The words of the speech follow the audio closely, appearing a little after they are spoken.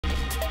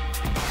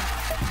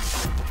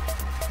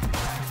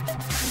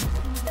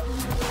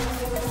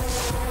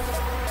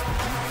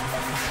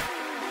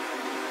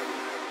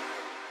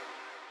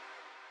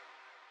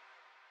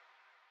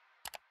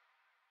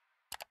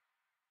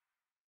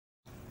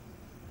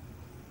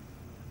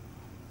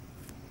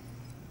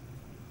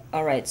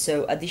Alright,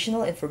 so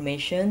additional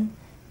information,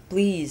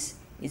 please,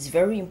 it's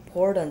very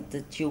important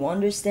that you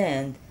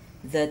understand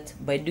that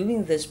by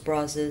doing this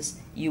process,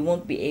 you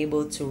won't be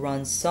able to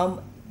run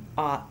some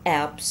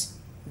apps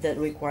that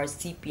requires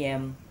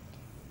TPM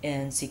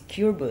and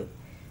secure boot.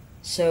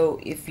 So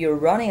if you're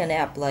running an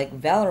app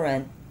like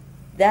Valorant,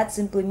 that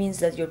simply means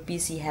that your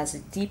PC has a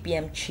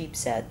TPM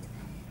chipset,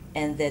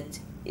 and that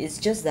it's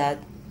just that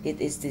it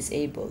is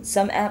disabled.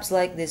 Some apps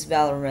like this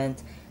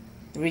Valorant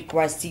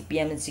requires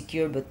TPM and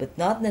secure boot, but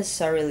not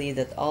necessarily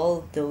that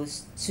all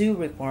those two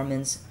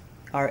requirements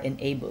are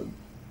enabled.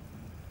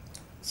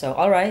 So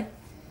alright,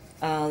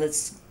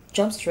 let's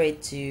jump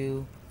straight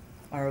to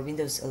our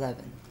Windows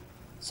 11.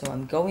 So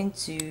I'm going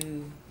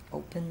to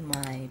open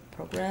my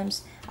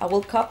programs. I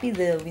will copy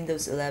the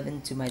Windows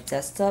 11 to my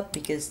desktop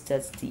because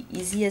that's the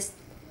easiest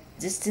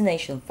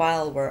destination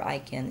file where I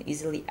can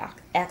easily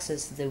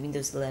access the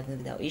Windows 11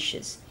 without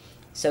issues.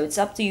 So it's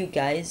up to you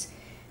guys.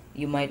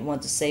 You might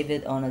want to save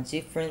it on a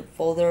different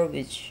folder,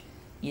 which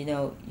you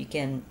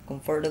can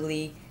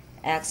comfortably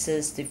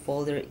access the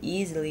folder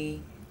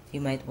easily. You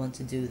might want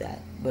to do that,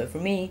 but for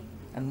me,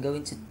 I'm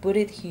going to put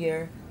it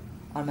here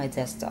on my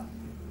desktop.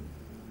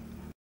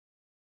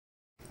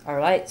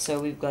 Alright, so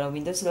we've got a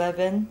Windows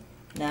 11.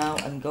 Now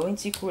I'm going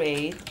to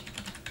create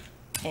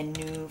a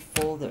new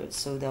folder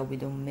so that we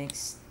don't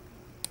mix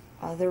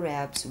other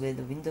apps with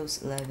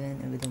Windows 11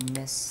 and we don't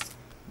mess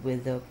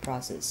with the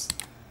process.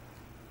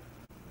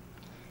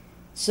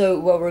 So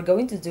what we're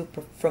going to do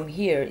from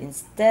here,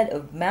 instead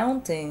of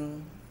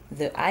mounting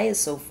the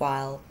ISO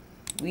file,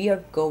 we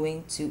are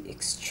going to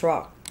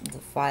extract the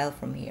file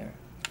from here.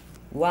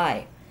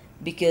 Why?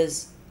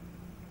 Because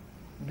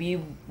we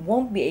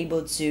won't be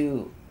able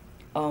to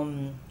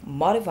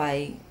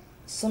modify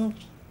some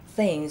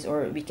things,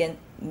 or we can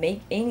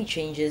make any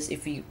changes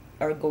if we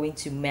are going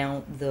to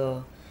mount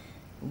the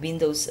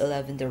Windows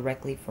 11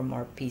 directly from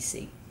our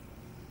PC.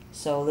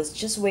 So let's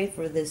just wait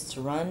for this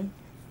to run,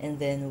 and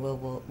then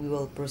we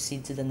will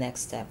proceed to the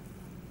next step.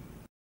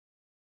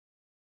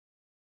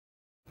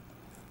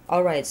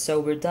 Alright, so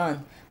we're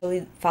done.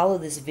 Follow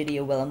this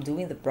video while I'm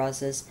doing the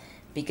process,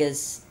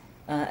 because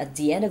at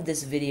the end of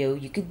this video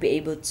you could be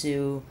able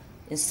to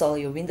install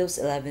your Windows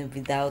 11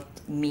 without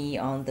me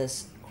on the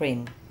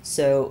screen.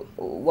 So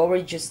what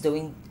we're just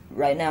doing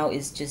right now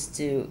is just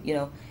to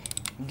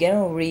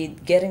getting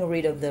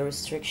rid of the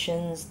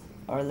restrictions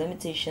or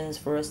limitations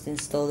for us to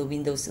install the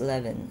Windows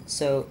 11.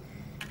 So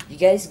you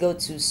guys go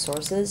to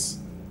sources,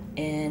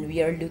 and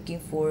we are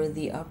looking for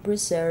the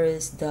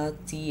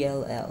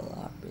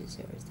upreseries.dll.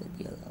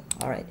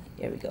 Alright,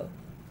 here we go.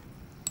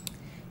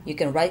 You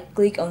can right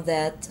click on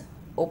that,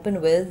 open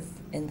with,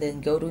 and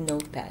then go to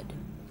notepad.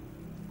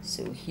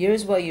 So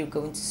here's what you're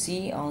going to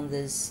see on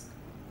this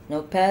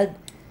notepad.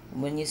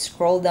 When you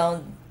scroll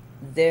down,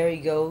 there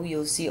you go,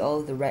 you'll see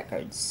all the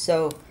records.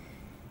 So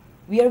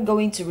we are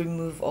going to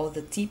remove all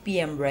the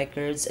TPM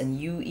records and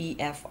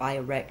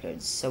UEFI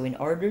records. So in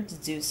order to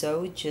do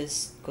so,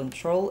 just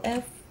Control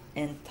F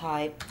and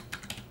type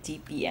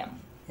TPM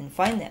and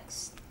find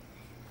next.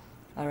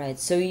 Alright,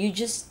 so you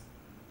just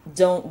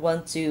don't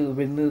want to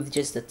remove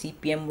just the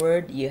TPM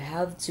word, you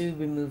have to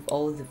remove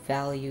all the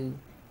value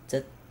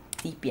that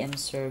TPM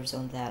serves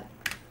on that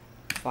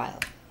file.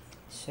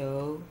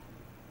 So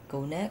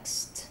go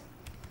next,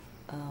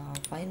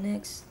 find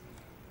next,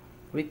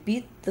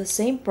 repeat the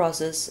same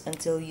process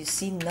until you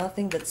see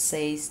nothing that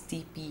says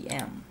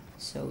TPM.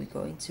 So we're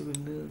going to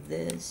remove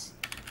this,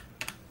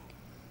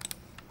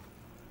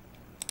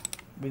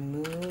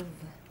 remove,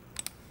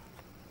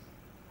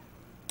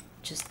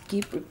 just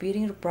keep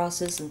repeating the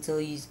process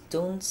until you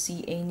don't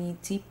see any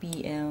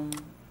TPM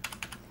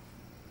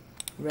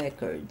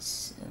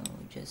records. So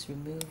just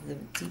remove the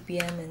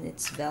TPM and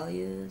its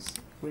values,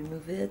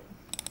 remove it,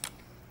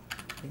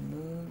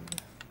 remove,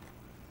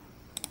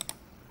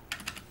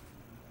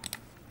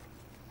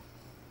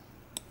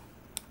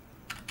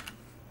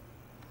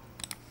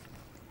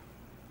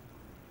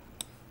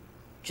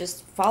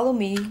 just follow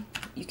me.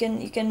 You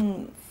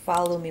can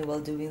follow me while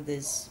doing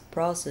this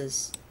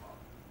process,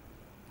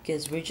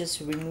 because we're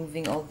just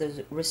removing all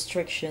the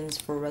restrictions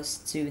for us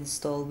to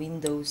install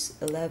Windows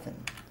 11.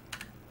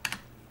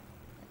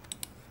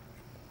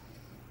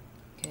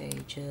 Okay,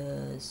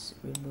 just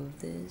remove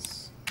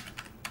this.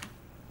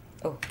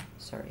 Oh,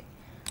 sorry.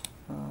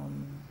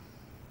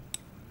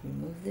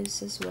 Remove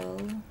this as well.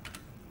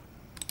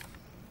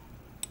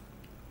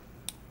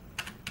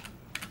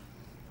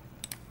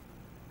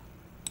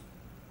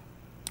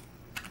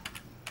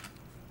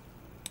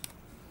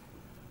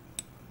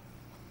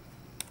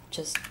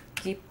 Just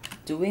keep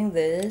doing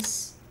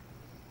this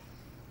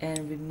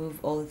and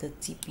remove all the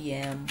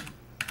TPM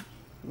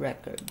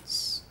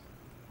records.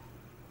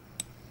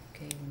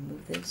 Okay,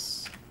 remove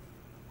this.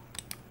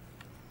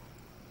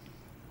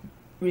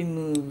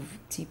 Remove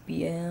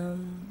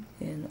TPM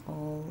and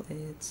all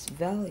its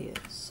values.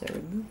 So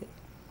remove it.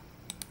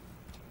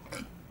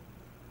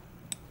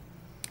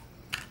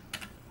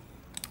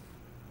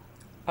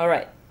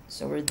 Alright,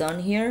 so we're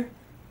done here.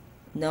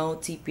 No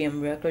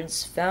TPM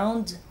records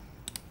found.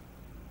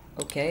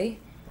 Okay,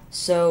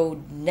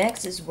 So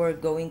next is we're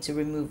going to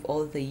remove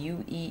all the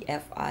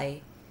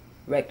UEFI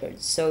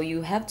records. So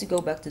you have to go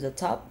back to the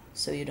top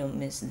so you don't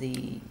miss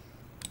the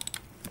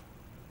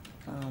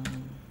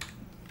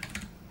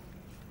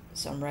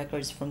some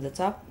records from the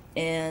top,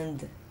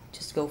 and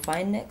just go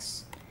find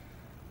next.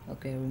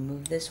 Okay,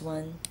 remove this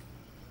one.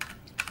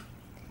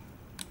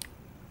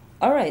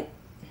 Alright,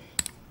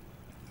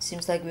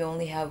 seems like we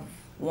only have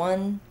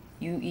one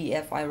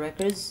UEFI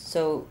records,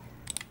 so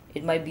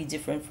it might be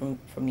different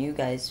from you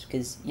guys,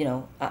 because you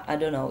know, I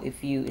don't know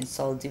if you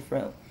install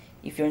different,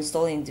 if you're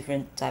installing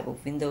different type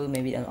of window,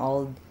 maybe an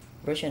old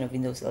version of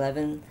Windows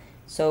 11.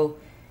 So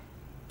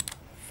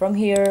from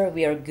here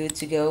we are good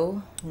to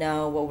go.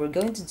 Now what we're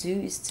going to do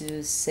is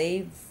to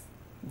save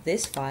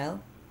this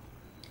file,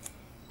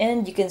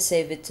 and you can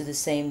save it to the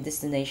same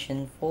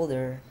destination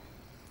folder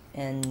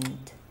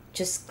and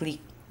just click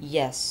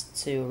yes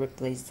to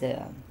replace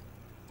the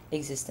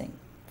existing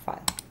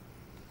file.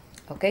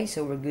 Okay,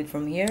 so we're good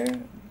from here.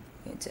 I'm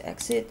going to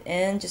exit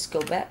and just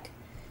go back.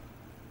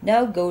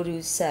 Now go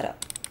to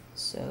setup.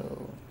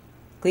 So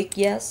click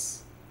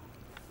yes,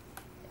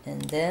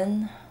 and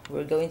then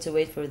we're going to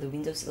wait for the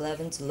Windows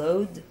 11 to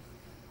load.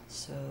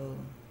 So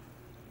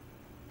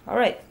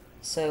alright,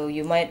 so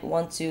you might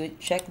want to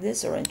check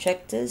this or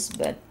uncheck this,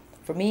 but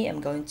for me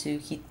I'm going to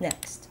hit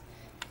next.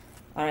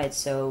 Alright,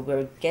 so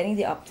we're getting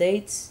the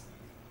updates.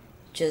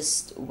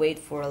 Just wait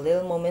for a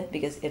little moment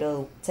because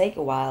it'll take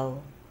a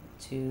while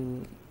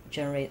to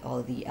generate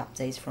all the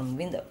updates from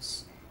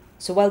Windows.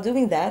 So while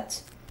doing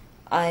that,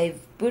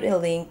 I've put a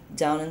link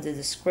down in the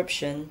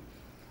description.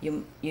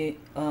 You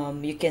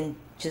can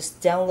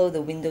just download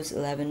the Windows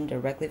 11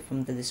 directly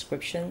from the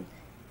description,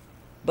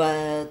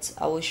 but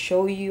I will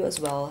show you as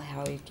well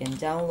how you can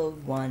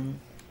download one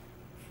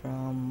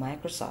from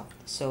Microsoft.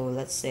 So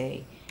let's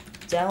say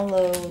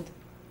download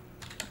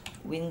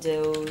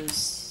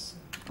Windows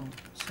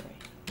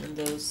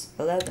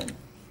 11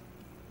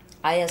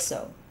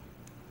 ISO.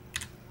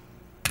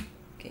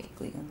 Okay,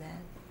 click on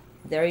that.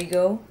 There you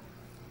go.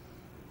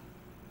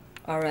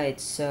 Alright,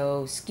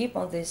 so skip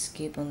on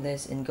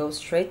this, and go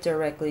straight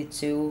directly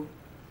to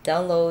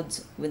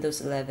download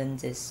Windows 11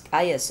 disk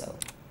ISO.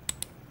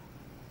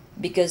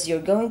 Because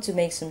you're going to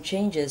make some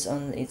changes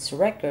on its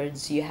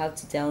records, you have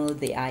to download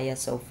the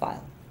ISO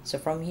file. So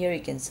from here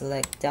you can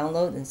select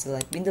download and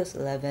select Windows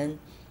 11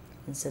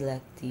 and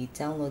select the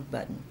download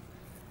button.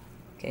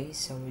 Okay,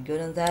 so we're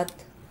good on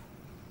that.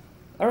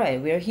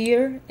 Alright, we're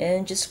here,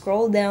 and just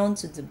scroll down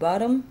to the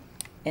bottom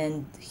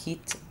and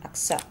hit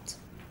accept.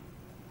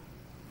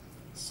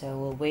 So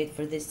we'll wait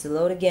for this to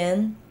load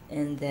again,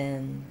 and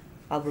then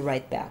I'll be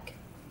right back.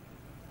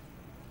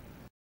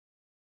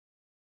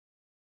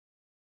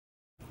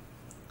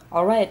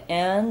 Alright,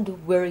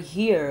 and we're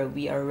here.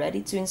 We are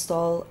ready to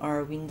install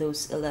our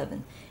Windows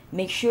 11.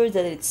 Make sure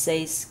that it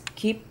says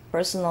keep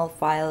personal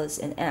files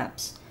and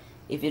apps.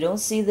 If you don't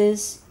see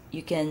this,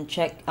 you can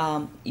check,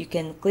 you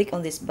can click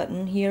on this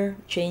button here,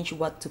 change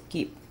what to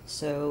keep.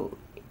 So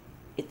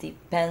it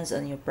depends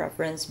on your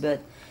preference,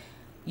 but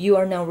you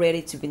are now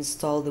ready to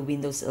install the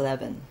Windows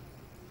 11.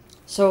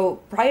 So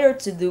prior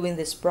to doing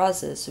this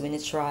process, when you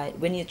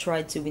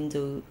try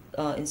to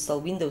install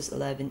Windows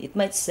 11, it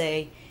might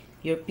say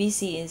your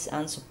PC is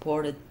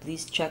unsupported.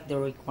 Please check the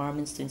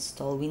requirements to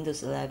install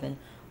Windows 11,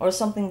 or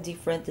something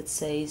different that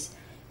says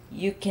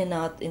you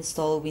cannot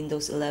install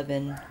Windows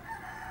 11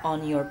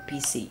 on your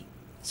PC.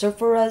 So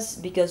for us,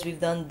 because we've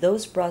done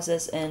those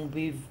process and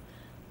we've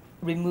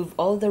removed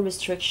all the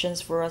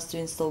restrictions for us to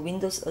install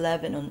Windows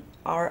 11 on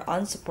our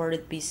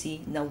unsupported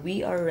PC, now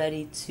we are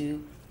ready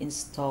to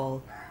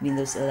install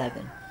Windows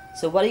 11.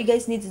 So what you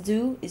guys need to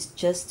do is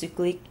just to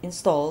click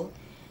install,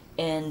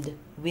 and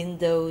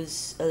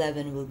Windows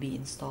 11 will be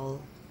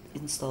installed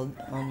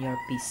on your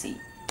PC.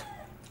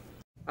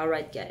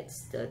 Alright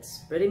guys, that's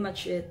pretty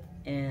much it,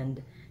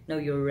 and now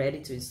you're ready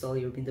to install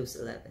your Windows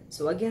 11.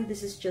 So again,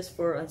 this is just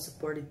for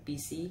unsupported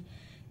PC,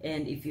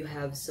 and if you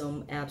have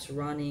some apps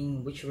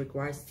running which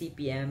requires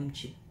TPM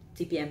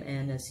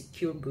and a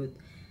secure boot,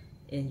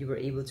 and you were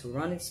able to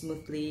run it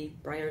smoothly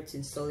prior to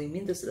installing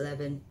Windows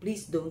 11,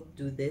 please don't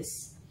do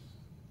this.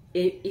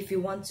 If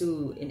you want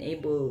to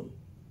enable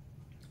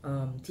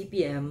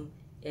TPM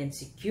and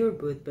secure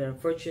boot, but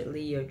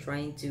unfortunately you're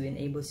trying to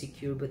enable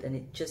secure boot and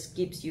it just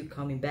keeps you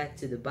coming back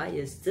to the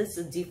BIOS, that's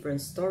a different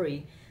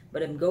story,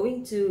 but I'm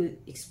going to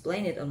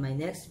explain it on my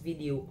next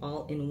video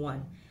all in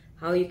one,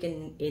 how you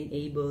can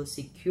enable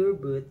secure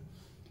boot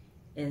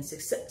and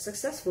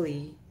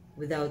successfully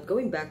without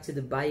going back to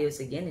the BIOS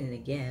again and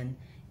again,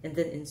 and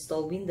then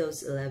install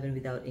Windows 11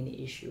 without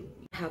any issue.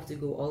 You have to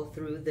go all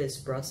through this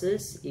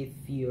process if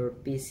your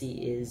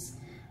PC is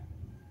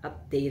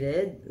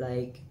updated,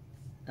 like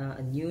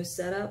a new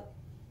setup,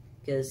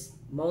 because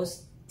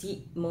most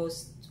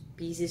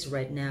PCs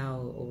right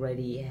now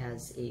already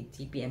has a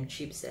TPM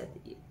chipset.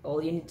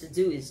 All you need to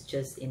do is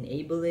just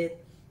enable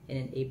it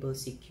and enable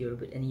secure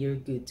boot, and you're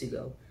good to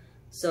go.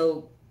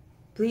 So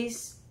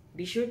please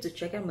be sure to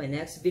check out my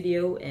next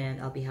video,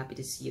 and I'll be happy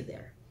to see you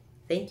there.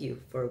 Thank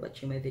you for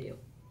watching my video.